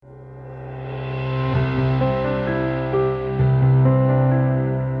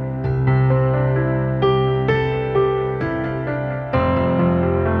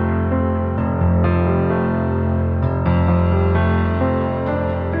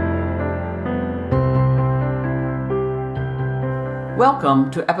Welcome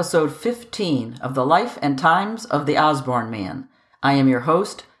to episode 15 of The Life and Times of the Osborne Man. I am your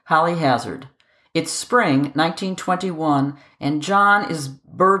host, Holly Hazard. It's spring 1921, and John is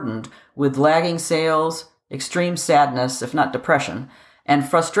burdened with lagging sales, extreme sadness, if not depression, and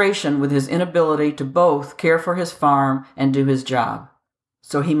frustration with his inability to both care for his farm and do his job.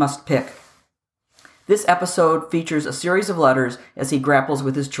 So he must pick. This episode features a series of letters as he grapples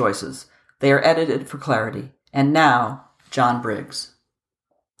with his choices. They are edited for clarity. And now, John Briggs.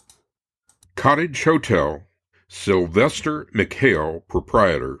 Cottage Hotel, Sylvester McHale,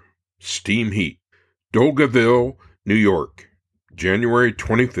 proprietor, Steam Heat, Dolgaville, New York, January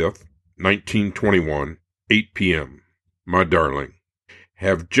 25th, 1921, 8 p.m. My darling,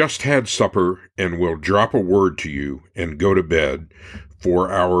 have just had supper and will drop a word to you and go to bed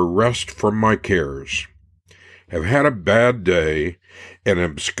for our rest from my cares. Have had a bad day and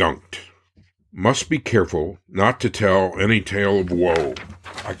am skunked. Must be careful not to tell any tale of woe.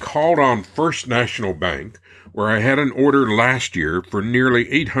 I called on First National Bank, where I had an order last year for nearly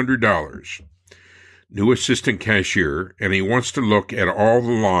 $800. New assistant cashier, and he wants to look at all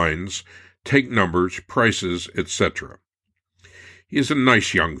the lines, take numbers, prices, etc. He is a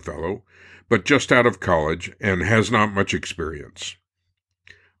nice young fellow, but just out of college and has not much experience.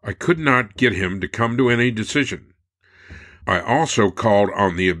 I could not get him to come to any decision. I also called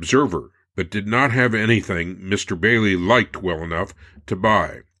on the Observer, but did not have anything Mr. Bailey liked well enough to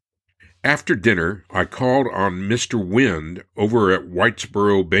buy. After dinner, I called on Mr. Wind over at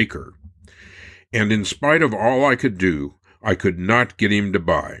Whitesboro Baker, and in spite of all I could do, I could not get him to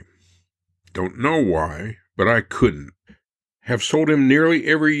buy. Don't know why, but I couldn't. Have sold him nearly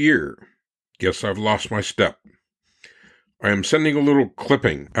every year. Guess I've lost my step. I am sending a little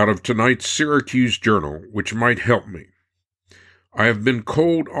clipping out of tonight's Syracuse Journal, which might help me. I have been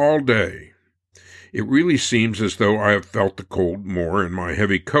cold all day. It really seems as though I have felt the cold more in my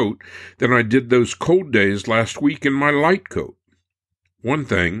heavy coat than I did those cold days last week in my light coat. One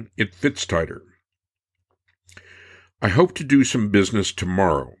thing, it fits tighter. I hope to do some business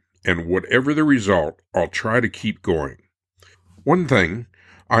tomorrow, and whatever the result, I'll try to keep going. One thing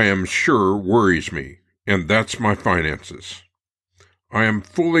I am sure worries me, and that's my finances. I am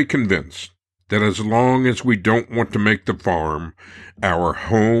fully convinced that as long as we don't want to make the farm our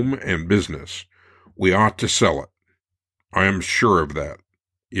home and business, we ought to sell it. I am sure of that.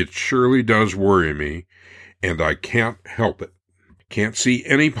 It surely does worry me, and I can't help it. Can't see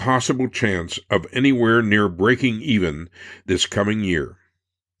any possible chance of anywhere near breaking even this coming year.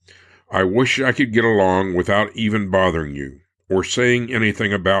 I wish I could get along without even bothering you, or saying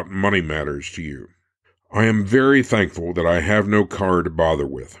anything about money matters to you. I am very thankful that I have no car to bother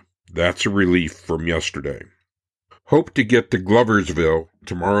with. That's a relief from yesterday. Hope to get to Gloversville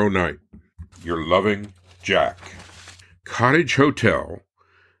tomorrow night. Your loving, Jack. Cottage Hotel,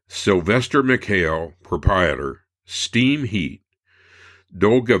 Sylvester McHale, proprietor, Steam Heat,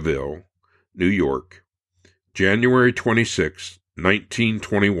 Dolgaville, New York, January 26,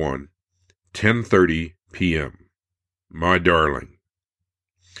 1921, 10:30 p.m. My darling.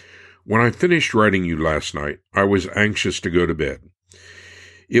 When I finished writing you last night, I was anxious to go to bed.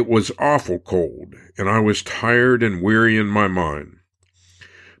 It was awful cold, and I was tired and weary in my mind.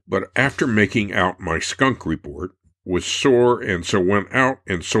 But after making out my skunk report, was sore, and so went out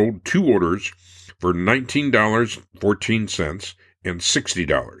and sold 2 orders for $19.14 and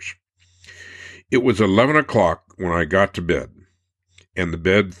 $60. It was 11 o'clock when I got to bed, and the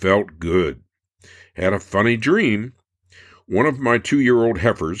bed felt good. Had a funny dream. One of my 2-year-old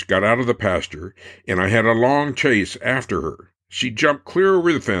heifers got out of the pasture, and I had a long chase after her. She jumped clear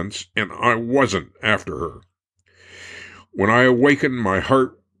over the fence, and I wasn't after her. When I awakened, my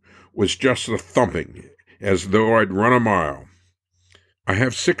heart was just a thumping, as though I'd run a mile. I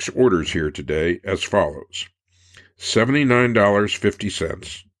have 6 orders here today as follows: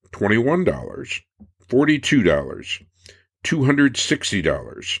 $79.50, $21, $42,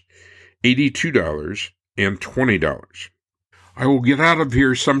 $260, $82, and $20. I will get out of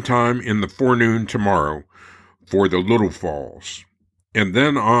here sometime in the forenoon tomorrow for the Little Falls, and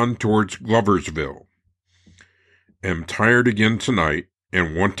then on towards Gloversville. Am tired again tonight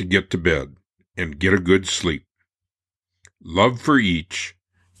and want to get to bed and get a good sleep. Love for each,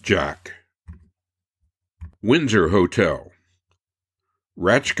 Jack. Windsor Hotel,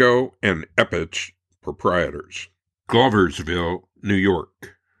 Ratchko and Epich, proprietors, Gloversville, New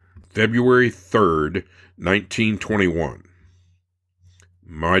York, February 3rd, 1921.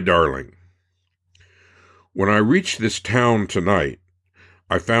 My darling. When I reached this town tonight,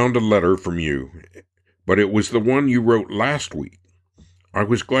 I found a letter from you, but it was the one you wrote last week. I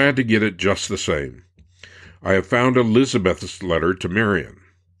was glad to get it just the same. I have found Elizabeth's letter to Marion.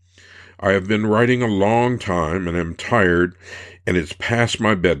 I have been writing a long time and am tired, and it's past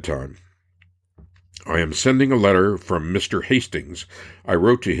my bedtime. I am sending a letter from Mr. Hastings. I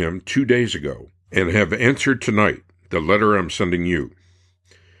wrote to him 2 days ago, and have answered tonight the letter I'm sending you.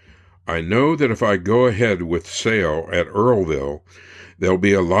 I know that if I go ahead with sale at Earlville, there'll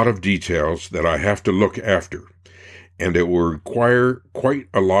be a lot of details that I have to look after, and it will require quite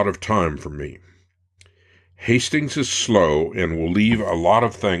a lot of time from me. Hastings is slow and will leave a lot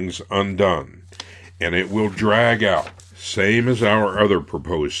of things undone, and it will drag out, same as our other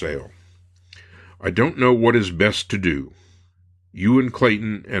proposed sale. I don't know what is best to do. You and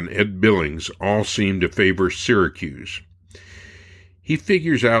Clayton and Ed Billings all seem to favor Syracuse. He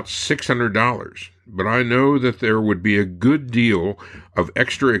figures out $600, but I know that there would be a good deal of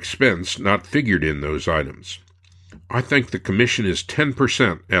extra expense not figured in those items. I think the commission is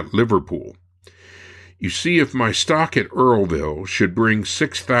 10% at Liverpool. You see, if my stock at Earlville should bring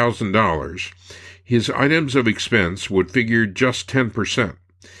 $6,000, his items of expense would figure just 10%,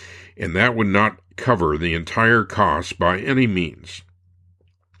 and that would not cover the entire cost by any means.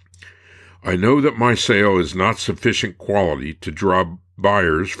 I know that my sale is not sufficient quality to draw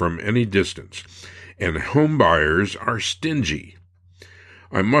buyers from any distance, and home buyers are stingy.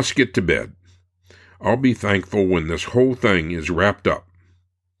 I must get to bed. I'll be thankful when this whole thing is wrapped up.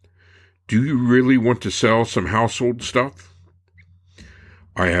 Do you really want to sell some household stuff?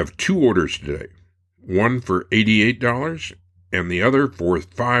 I have 2 orders today, one for $88 and the other for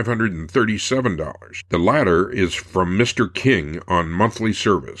 $537. The latter is from Mr. King on monthly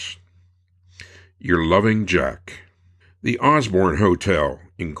service. Your loving Jack. The Osborne Hotel,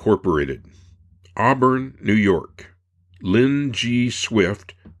 Incorporated, Auburn, New York. Lynn G.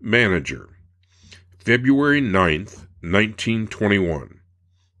 Swift, manager. February 9th, 1921.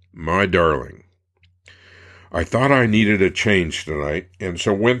 My darling. I thought I needed a change tonight, and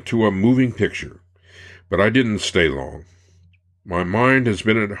so went to a moving picture, but I didn't stay long. My mind has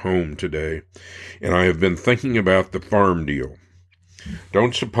been at home today, and I have been thinking about the farm deal.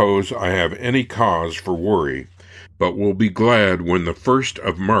 Don't suppose I have any cause for worry, but will be glad when the 1st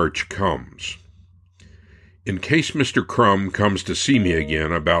of March comes. In case Mr. Crum comes to see me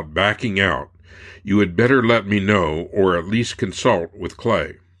again about backing out, you had better let me know, or at least consult with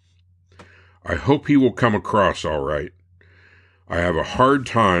Clay. I hope he will come across all right. I have a hard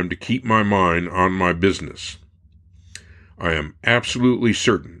time to keep my mind on my business. I am absolutely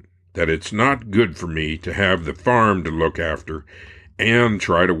certain that it's not good for me to have the farm to look after and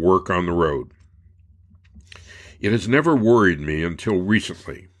try to work on the road. It has never worried me until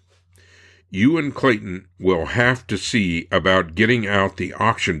recently. You and Clayton will have to see about getting out the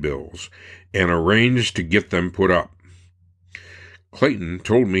auction bills and arrange to get them put up. Clayton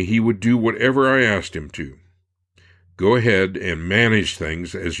told me he would do whatever I asked him to. Go ahead and manage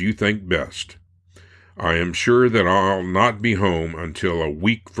things as you think best. I am sure that I'll not be home until a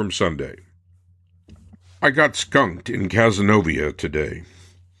week from Sunday. I got skunked in Cazenovia today.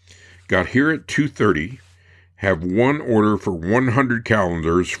 Got here at 2:30, have one order for 100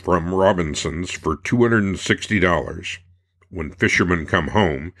 calendars from Robinson's for $260 when fishermen come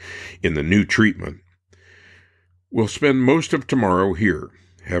home in the new treatment. We'll spend most of tomorrow here.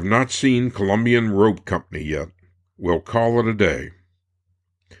 Have not seen Columbian Rope Company yet. We'll call it a day.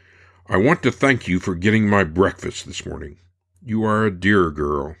 I want to thank you for getting my breakfast this morning. You are a dear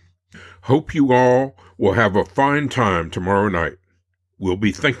girl. Hope you all will have a fine time tomorrow night. We'll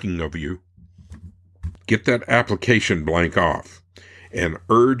be thinking of you. Get that application blank off, and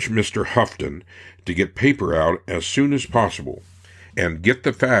urge Mr. Houghton to get paper out as soon as possible, and get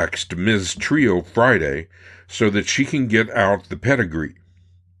the facts to Ms. Trio Friday so that she can get out the pedigree.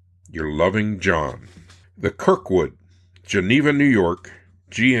 Your loving John. The Kirkwood, Geneva, New York,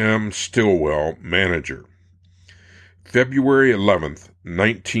 G.M. Stillwell, manager. February 11th,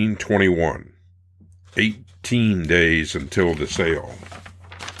 1921. 18 days until the sale.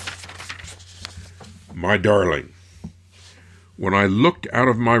 My darling, when I looked out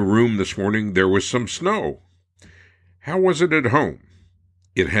of my room this morning, there was some snow. How was it at home?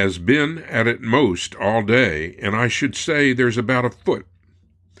 It has been at most all day, and I should say there's about a foot.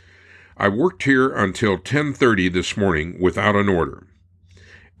 I worked here until 10:30 this morning without an order.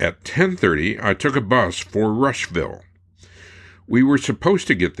 At 10:30, I took a bus for Rushville. We were supposed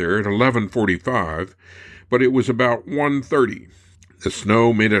to get there at 11:45, but it was about 1:30. The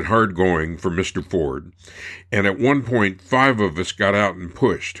snow made it hard going for Mr. Ford, and at one point 5 of us got out and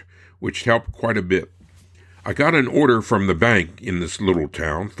pushed, which helped quite a bit. I got an order from the bank in this little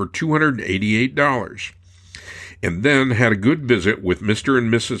town for $288, and then had a good visit with Mr.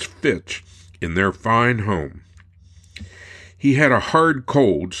 and Mrs. Fitch in their fine home. He had a hard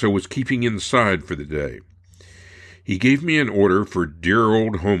cold, so was keeping inside for the day. He gave me an order for dear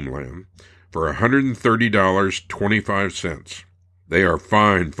old Homeland for $130.25. They are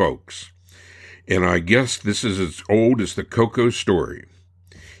fine folks, and I guess this is as old as the Coco story.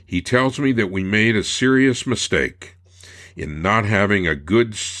 He tells me that we made a serious mistake in not having a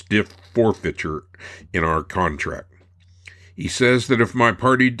good stiff forfeiture in our contract. He says that if my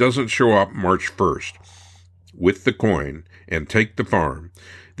party doesn't show up March 1st with the coin and take the farm,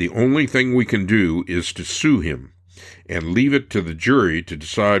 the only thing we can do is to sue him and leave it to the jury to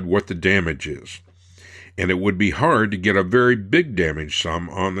decide what the damage is. And it would be hard to get a very big damage sum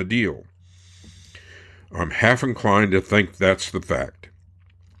on the deal. I'm half inclined to think that's the fact.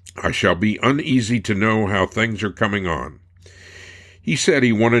 I shall be uneasy to know how things are coming on. He said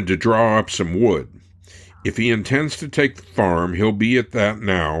he wanted to draw up some wood. If he intends to take the farm, he'll be at that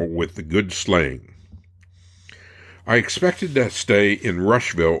now with the good sleighing. I expected to stay in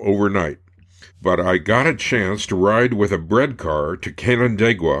Rushville overnight, but I got a chance to ride with a bread car to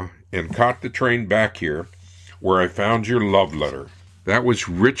Canandaigua and caught the train back here, where I found your love letter. That was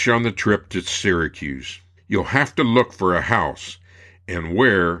rich on the trip to Syracuse. You'll have to look for a house, and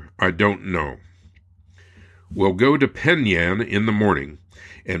where, I don't know. We'll go to Penn Yan in the morning,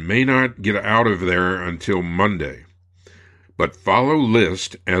 and may not get out of there until Monday. But follow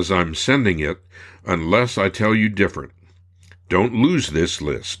list as I'm sending it, unless I tell you different. Don't lose this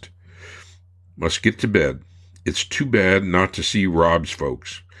list. Must get to bed. It's too bad not to see Rob's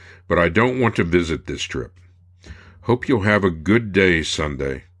folks, but I don't want to visit this trip. Hope you'll have a good day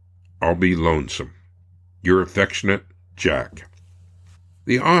Sunday. I'll be lonesome. Your affectionate, Jack.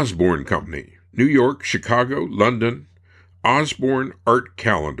 The Osborne Company, New York, Chicago, London, Osborne Art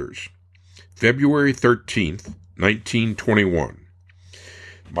Calendars, February 13th, 1921.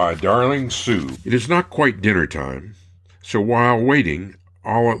 My darling Sue, it is not quite dinner time, so while waiting,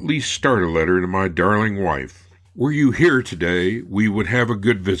 I'll at least start a letter to my darling wife. Were you here today, we would have a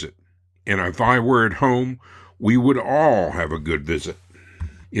good visit, and if I were at home, we would all have a good visit.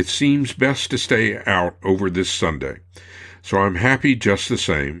 It seems best to stay out over this Sunday, so I'm happy just the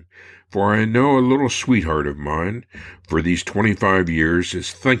same, for I know a little sweetheart of mine, for these 25 years,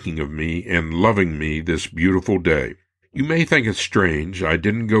 is thinking of me and loving me this beautiful day. You may think it strange I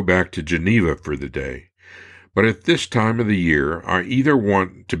didn't go back to Geneva for the day, but at this time of the year I either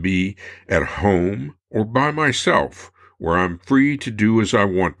want to be at home or by myself, where I'm free to do as I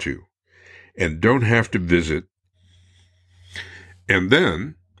want to, and don't have to visit. And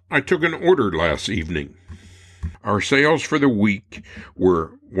then I took an order last evening. Our sales for the week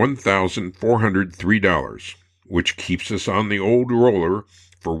were $1,403, which keeps us on the old roller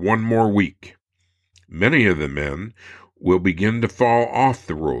for one more week. Many of the men will begin to fall off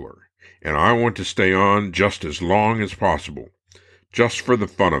the roller, and I want to stay on just as long as possible, just for the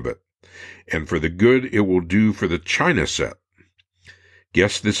fun of it, and for the good it will do for the China set.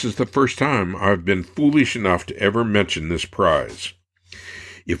 Guess this is the first time I've been foolish enough to ever mention this prize.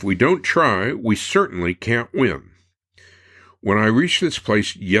 If we don't try, we certainly can't win. When I reached this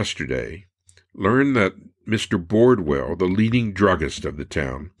place yesterday, learned that Mr. Bordwell, the leading druggist of the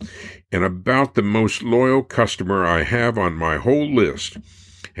town, and about the most loyal customer I have on my whole list,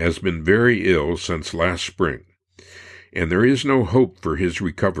 has been very ill since last spring, and there is no hope for his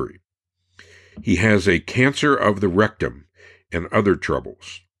recovery. He has a cancer of the rectum and other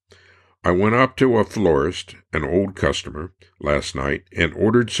troubles. I went up to a florist, an old customer, last night, and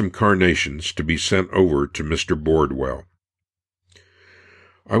ordered some carnations to be sent over to Mr. Bordwell.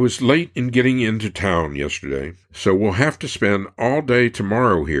 I was late in getting into town yesterday, so we'll have to spend all day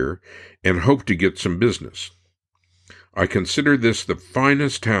tomorrow here and hope to get some business. I consider this the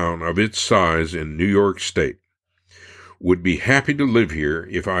finest town of its size in New York State. Would be happy to live here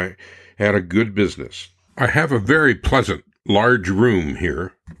if I had a good business. I have a very pleasant, large room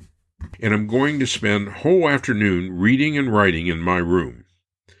here, and I'm going to spend whole afternoon reading and writing in my room.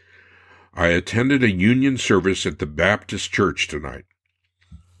 I attended a union service at the Baptist Church tonight.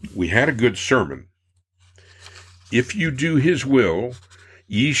 We had a good sermon. If you do his will,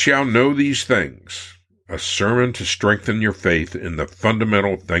 ye shall know these things. A sermon to strengthen your faith in the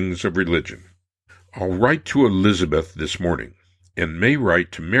fundamental things of religion. I'll write to Elizabeth this morning, and may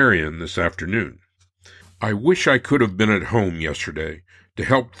write to Marion this afternoon. I wish I could have been at home yesterday to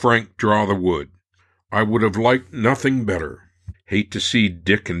help Frank draw the wood. I would have liked nothing better. Hate to see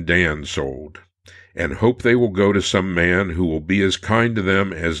Dick and Dan sold, and hope they will go to some man who will be as kind to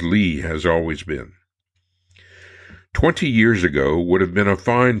them as Lee has always been. 20 years ago would have been a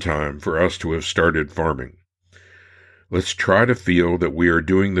fine time for us to have started farming. Let's try to feel that we are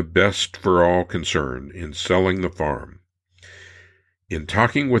doing the best for all concerned in selling the farm. In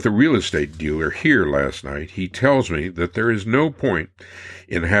talking with a real estate dealer here last night, he tells me that there is no point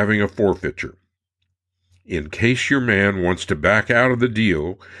in having a forfeiture. In case your man wants to back out of the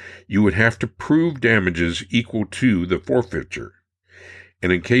deal, you would have to prove damages equal to the forfeiture.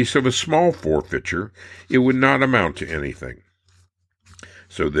 And in case of a small forfeiture, it would not amount to anything.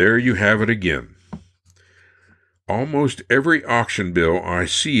 So there you have it again. Almost every auction bill I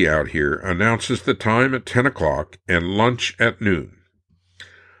see out here announces the time at 10 o'clock and lunch at noon.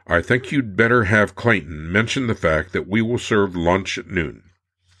 I think you'd better have Clayton mention the fact that we will serve lunch at noon.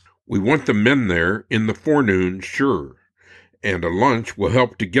 We want the men there in the forenoon, sure, and a lunch will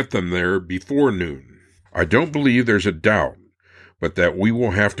help to get them there before noon. I don't believe there's a doubt but that we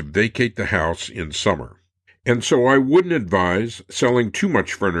will have to vacate the house in summer. And so I wouldn't advise selling too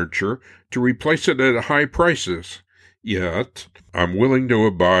much furniture to replace it at high prices. Yet, I'm willing to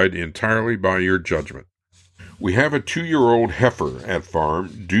abide entirely by your judgment. We have a 2-year-old heifer at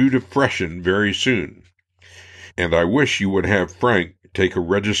farm due to freshen very soon, and I wish you would have Frank take a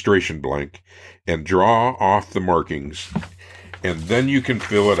registration blank and draw off the markings, and then you can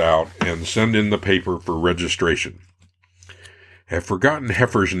fill it out and send in the paper for registration. Have forgotten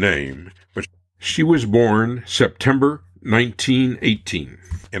heifer's name, but she was born September 1918,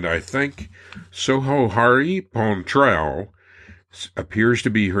 and I think Sohohari Pontrao appears to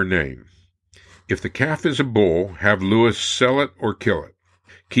be her name. If the calf is a bull, have Lewis sell it or kill it.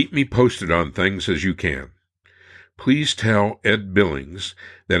 Keep me posted on things as you can. Please tell Ed Billings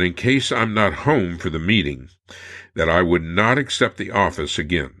that in case I'm not home for the meeting, that I would not accept the office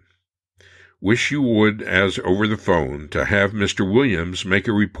again. Wish you would, as over the phone, to have Mr. Williams make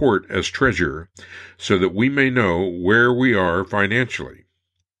a report as treasurer, so that we may know where we are financially.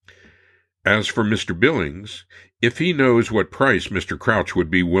 As for Mr. Billings, if he knows what price Mr. Crouch would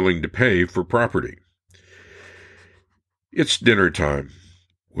be willing to pay for property. It's dinner time.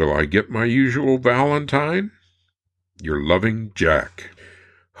 Will I get my usual Valentine? Your loving Jack.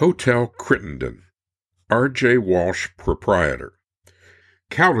 Hotel Crittenden. R.J. Walsh, proprietor.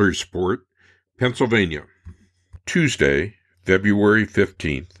 Coudersport, Pennsylvania. Tuesday, February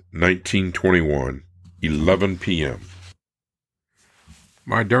 15th, 1921, 11 p.m.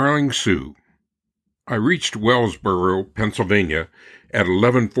 My darling Sue, I reached Wellsboro, Pennsylvania at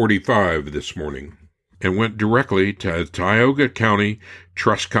 11:45 this morning and went directly to Tioga County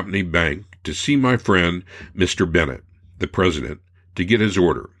Trust Company Bank to see my friend Mr. Bennett, the president, to get his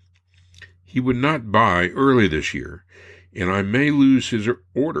order. He would not buy early this year, and I may lose his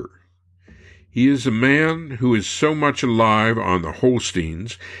order. He is a man who is so much alive on the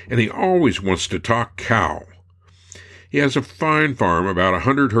Holsteins, and he always wants to talk cow. He has a fine farm, about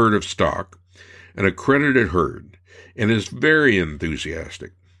 100 herd of stock, an accredited herd, and is very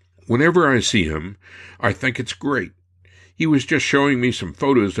enthusiastic. Whenever I see him, I think it's great. He was just showing me some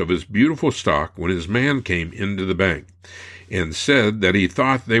photos of his beautiful stock when his man came into the bank, and said that he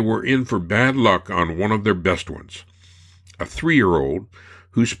thought they were in for bad luck on one of their best ones, a 3-year-old,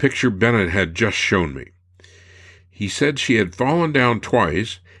 whose picture Bennett had just shown me. He said she had fallen down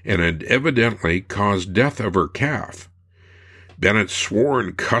twice and had evidently caused death of her calf. Bennett swore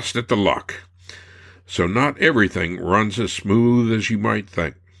and cussed at the luck. So not everything runs as smooth as you might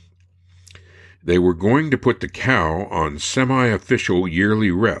think. They were going to put the cow on semi-official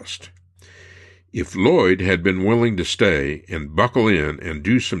yearly rest. If Lloyd had been willing to stay and buckle in and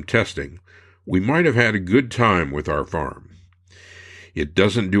do some testing, we might have had a good time with our farm. It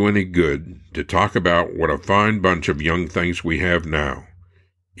doesn't do any good to talk about what a fine bunch of young things we have now.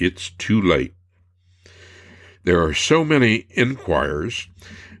 It's too late. There are so many inquirers,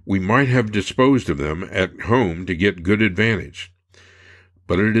 we might have disposed of them at home to get good advantage.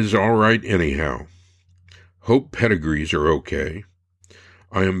 But it is all right anyhow. Hope pedigrees are okay.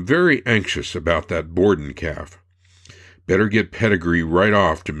 I am very anxious about that Borden calf. Better get pedigree right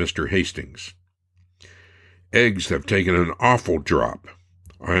off to Mr. Hastings. Eggs have taken an awful drop.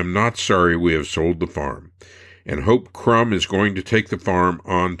 I am not sorry we have sold the farm, and hope Crum is going to take the farm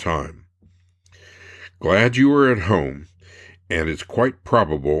on time. Glad you are at home, and it's quite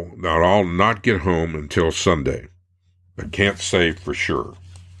probable that I'll not get home until Sunday, but can't say for sure.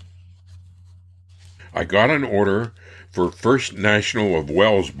 I got an order for First National of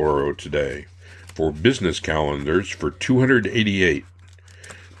Wellsboro today for business calendars for 288.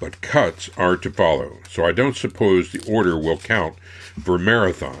 But cuts are to follow, so I don't suppose the order will count for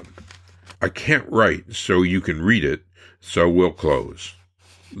marathon. I can't write so you can read it, so we'll close.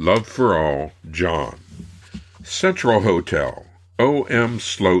 Love for all, John. Central Hotel, O.M.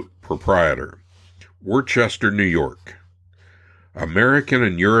 Sloat, proprietor, Worcester, New York. American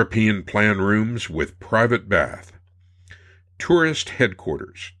and European plan rooms with private bath. Tourist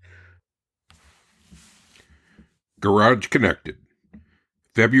headquarters. Garage connected.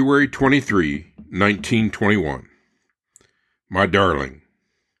 February 23, 1921. My darling,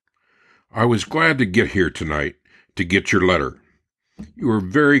 I was glad to get here tonight to get your letter. You were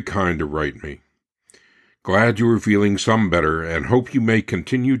very kind to write me. Glad you are feeling some better and hope you may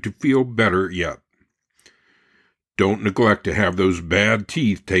continue to feel better yet. Don't neglect to have those bad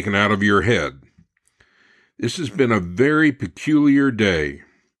teeth taken out of your head. This has been a very peculiar day.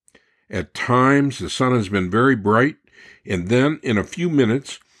 At times the sun has been very bright, and then in a few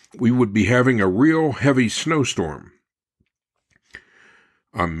minutes we would be having a real heavy snowstorm.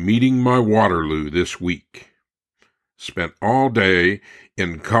 I'm meeting my Waterloo this week. Spent all day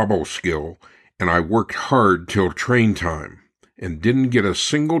in Cobleskill, and I worked hard till train time, and didn't get a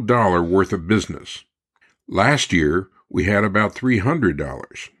single dollar worth of business. Last year, we had about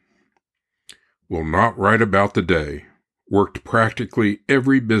 $300. Will not write about the day. Worked practically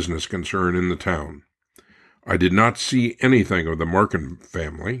every business concern in the town. I did not see anything of the Markin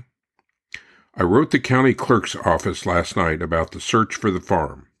family. I wrote the county clerk's office last night about the search for the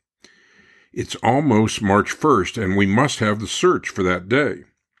farm. It's almost March 1st, and we must have the search for that day.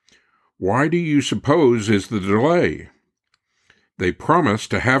 Why do you suppose is the delay? They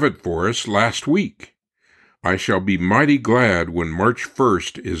promised to have it for us last week. I shall be mighty glad when March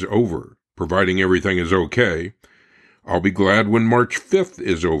 1st is over, providing everything is okay. I'll be glad when March 5th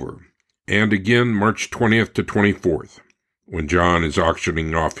is over, and again March 20th to 24th, when John is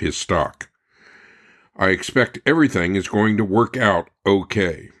auctioning off his stock. I expect everything is going to work out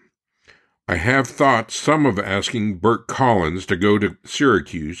okay. I have thought some of asking Bert Collins to go to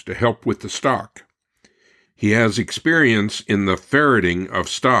Syracuse to help with the stock. He has experience in the ferreting of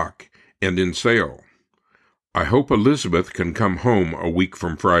stock and in sale. I hope Elizabeth can come home a week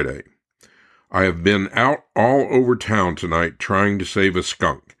from Friday. I have been out all over town tonight trying to save a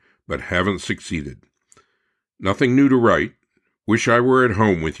skunk, but haven't succeeded. Nothing new to write. Wish I were at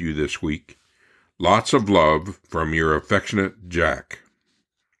home with you this week. Lots of love from your affectionate Jack.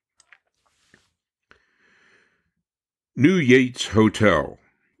 New Yates Hotel,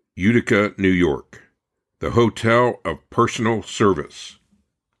 Utica, New York. The Hotel of Personal Service.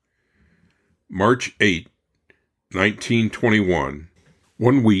 March 8, 1921,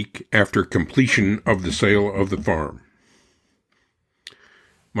 1 week after completion of the sale of the farm.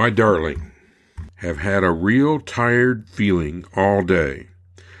 My darling, have had a real tired feeling all day.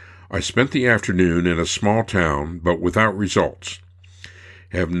 I spent the afternoon in a small town, but without results.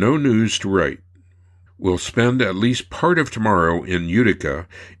 Have no news to write. Will spend at least part of tomorrow in Utica,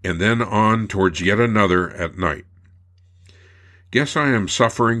 and then on towards yet another at night. Guess I am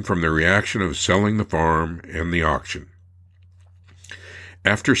suffering from the reaction of selling the farm and the auction.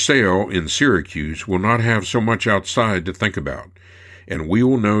 After sale in Syracuse, we'll not have so much outside to think about, and we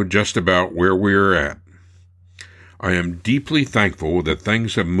will know just about where we are at. I am deeply thankful that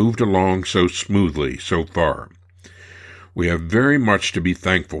things have moved along so smoothly so far. We have very much to be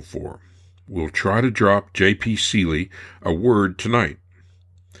thankful for. We'll try to drop J.P. Seeley a word tonight.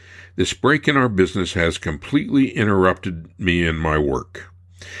 This break in our business has completely interrupted me in my work,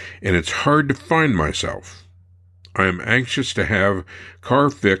 and it's hard to find myself. I am anxious to have car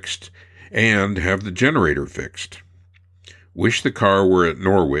fixed and have the generator fixed. Wish the car were at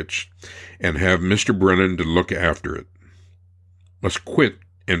Norwich and have Mr. Brennan to look after it. Must quit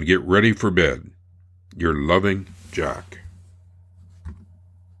and get ready for bed. Your loving Jack.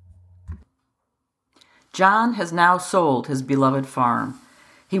 John has now sold his beloved farm.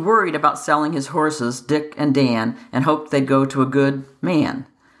 He worried about selling his horses, Dick and Dan, and hoped they'd go to a good man.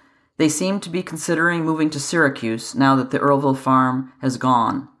 They seem to be considering moving to Syracuse now that the Earlville farm has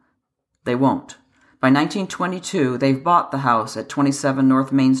gone. They won't. By 1922, they've bought the house at 27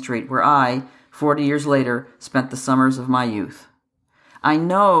 North Main Street, where I, 40 years later, spent the summers of my youth. I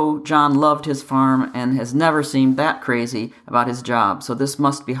know John loved his farm and has never seemed that crazy about his job, so this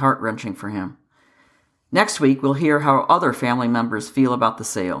must be heart-wrenching for him. Next week, we'll hear how other family members feel about the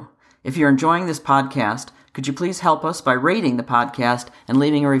sale. If you're enjoying this podcast, could you please help us by rating the podcast and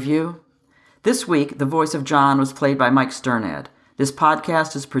leaving a review? This week, the voice of John was played by Mike Sternad. This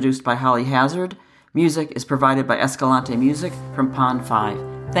podcast is produced by Holly Hazard. Music is provided by Escalante Music from Pond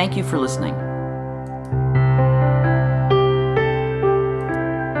 5. Thank you for listening.